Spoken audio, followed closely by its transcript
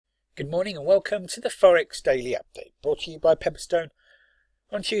Good morning and welcome to the Forex Daily Update, brought to you by Pepperstone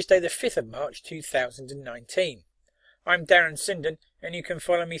on Tuesday the 5th of March 2019. I'm Darren Sinden and you can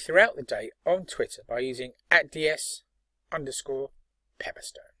follow me throughout the day on Twitter by using @DS_Pepperstone.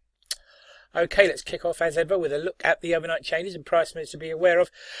 Okay, let's kick off as ever with a look at the overnight changes and price moves to be aware of.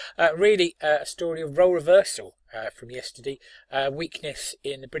 Really a story of role reversal from yesterday. Weakness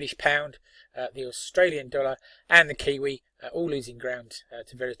in the British pound, the Australian dollar and the Kiwi, all losing ground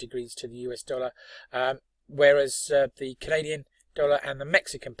to various degrees to the US dollar, whereas the Canadian dollar and the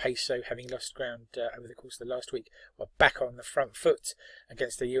Mexican peso, having lost ground over the course of the last week, were back on the front foot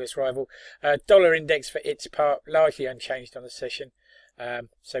against the US rival. Dollar index for its part largely unchanged on the session.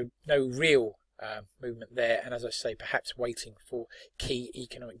 So no real movement there, and as I say, perhaps waiting for key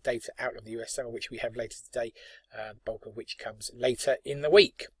economic data out of the US, some of which we have later today, the bulk of which comes later in the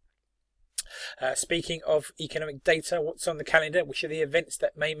week. Speaking of economic data, what's on the calendar? Which are the events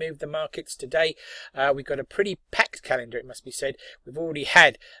that may move the markets today? We've got a pretty packed calendar, it must be said. We've already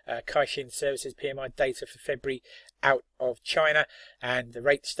had Caixin Services PMI data for February out of China, and the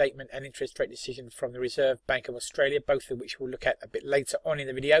rate statement and interest rate decision from the Reserve Bank of Australia, both of which we'll look at a bit later on in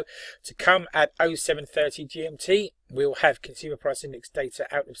the video. To come at 0730 GMT, we'll have Consumer Price Index data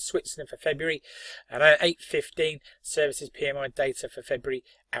out of Switzerland for February, and at 8:15 Services PMI data for February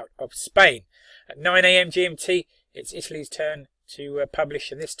out of Spain. At 9 AM GMT, it's Italy's turn to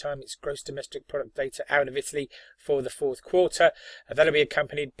publish, and this time it's gross domestic product data out of Italy for the fourth quarter. That'll be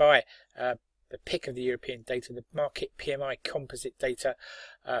accompanied by the pick of the European data, the market PMI composite data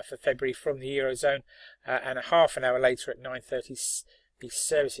for February from the Eurozone, and a half an hour later at 9:30 the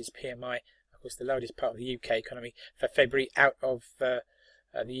services PMI, of course the largest part of the UK economy, for February out of the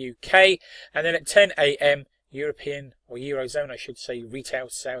UK. And then at 10 AM European, or Eurozone I should say, retail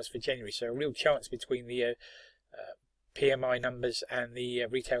sales for January. So a real chance between the PMI numbers and the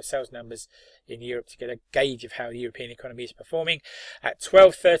retail sales numbers in Europe to get a gauge of how the European economy is performing. At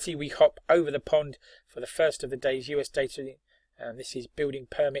 12:30 we hop over the pond for the first of the day's US data, and this is building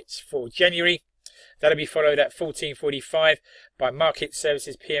permits for January. That'll be followed at 14:45 by market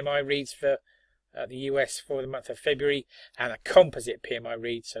services PMI reads for the US for the month of February, and a composite PMI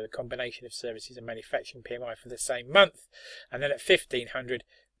read, so the combination of services and manufacturing PMI for the same month. And then at 1500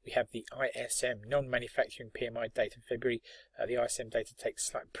 we have the ISM non-manufacturing PMI data in February. The ISM data takes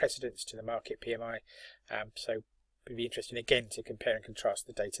slight precedence to the market PMI, so it'll be interesting again to compare and contrast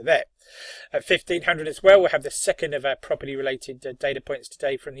the data there. At 1500 as well, we'll have the second of our property-related data points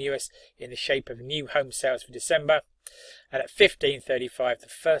today from the US in the shape of new home sales for December. And at 15:35, the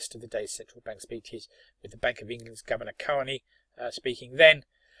first of the day's central bank speeches, with the Bank of England's Governor Carney speaking then.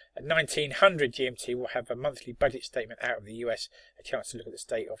 At 1900 GMT, we'll have a monthly budget statement out of the US, a chance to look at the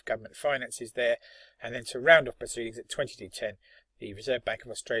state of government finances there. And then to round off proceedings at 22:10, the Reserve Bank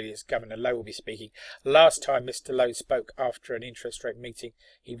of Australia's Governor Lowe will be speaking. Last time Mr. Lowe spoke after an interest rate meeting,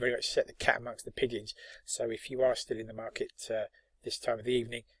 he very much set the cat amongst the pigeons. So if you are still in the market this time of the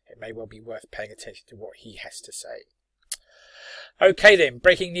evening, it may well be worth paying attention to what he has to say. Okay then,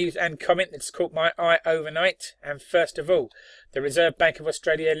 breaking news and comment that's caught my eye overnight. And first of all, the Reserve Bank of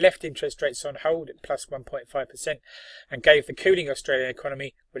Australia left interest rates on hold at plus 1.5% and gave the cooling Australian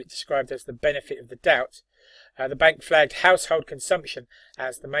economy what it described as the benefit of the doubt. The bank flagged household consumption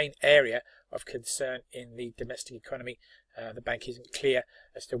as the main area of concern in the domestic economy. The bank isn't clear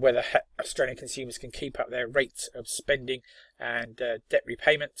as to whether Australian consumers can keep up their rates of spending and debt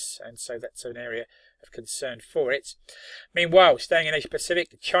repayments, and so that's an area of concern for it. Meanwhile, staying in Asia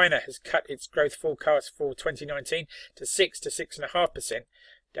Pacific, China has cut its growth forecast for 2019 to 6 to 6.5%,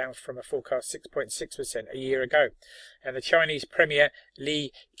 down from a forecast 6.6% a year ago. And the Chinese Premier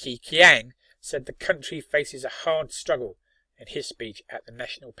Li Keqiang said the country faces a hard struggle in his speech at the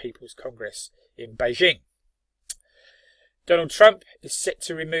National People's Congress in Beijing. Donald Trump is set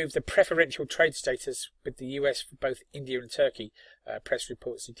to remove the preferential trade status with the US for both India and Turkey, press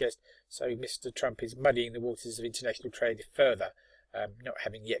reports suggest. So Mr. Trump is muddying the waters of international trade further, not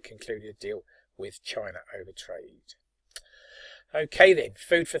having yet concluded a deal with China over trade. Okay then,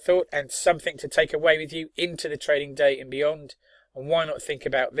 food for thought and something to take away with you into the trading day and beyond. And why not think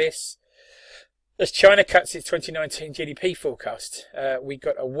about this? As China cuts its 2019 GDP forecast, we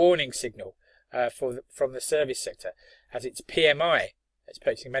got a warning signal from the service sector, as its PMI, its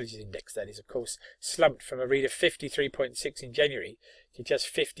Purchasing Managers Index that is, of course, slumped from a read of 53.6 in January to just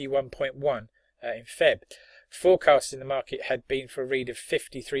 51.1 in Feb. Forecasts in the market had been for a read of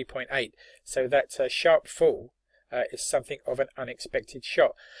 53.8, so that sharp fall is something of an unexpected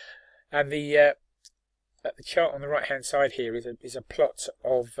shot. And the chart on the right hand side here is a plot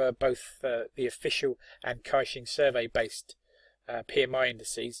of both the official and Caixin survey based PMI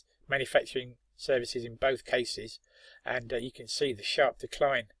indices, manufacturing services in both cases, and you can see the sharp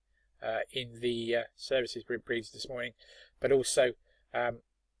decline in the services reads this morning, but also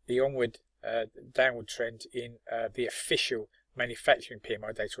the onward downward trend in the official manufacturing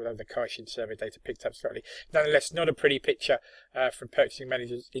PMI data, although the Caixin survey data picked up slightly. Nonetheless, not a pretty picture from Purchasing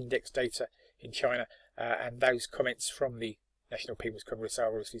Managers Index data in China, and those comments from the National People's Congress are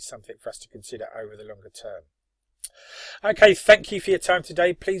obviously something for us to consider over the longer term. Okay, thank you for your time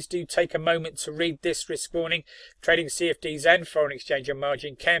today. Please do take a moment to read this risk warning. Trading CFDs and foreign exchange on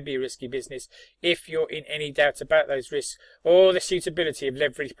margin can be a risky business. If you're in any doubt about those risks or the suitability of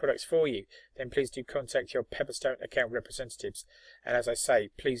leveraged products for you, then please do contact your Pepperstone account representatives. And as I say,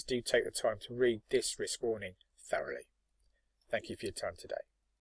 please do take the time to read this risk warning thoroughly. Thank you for your time today.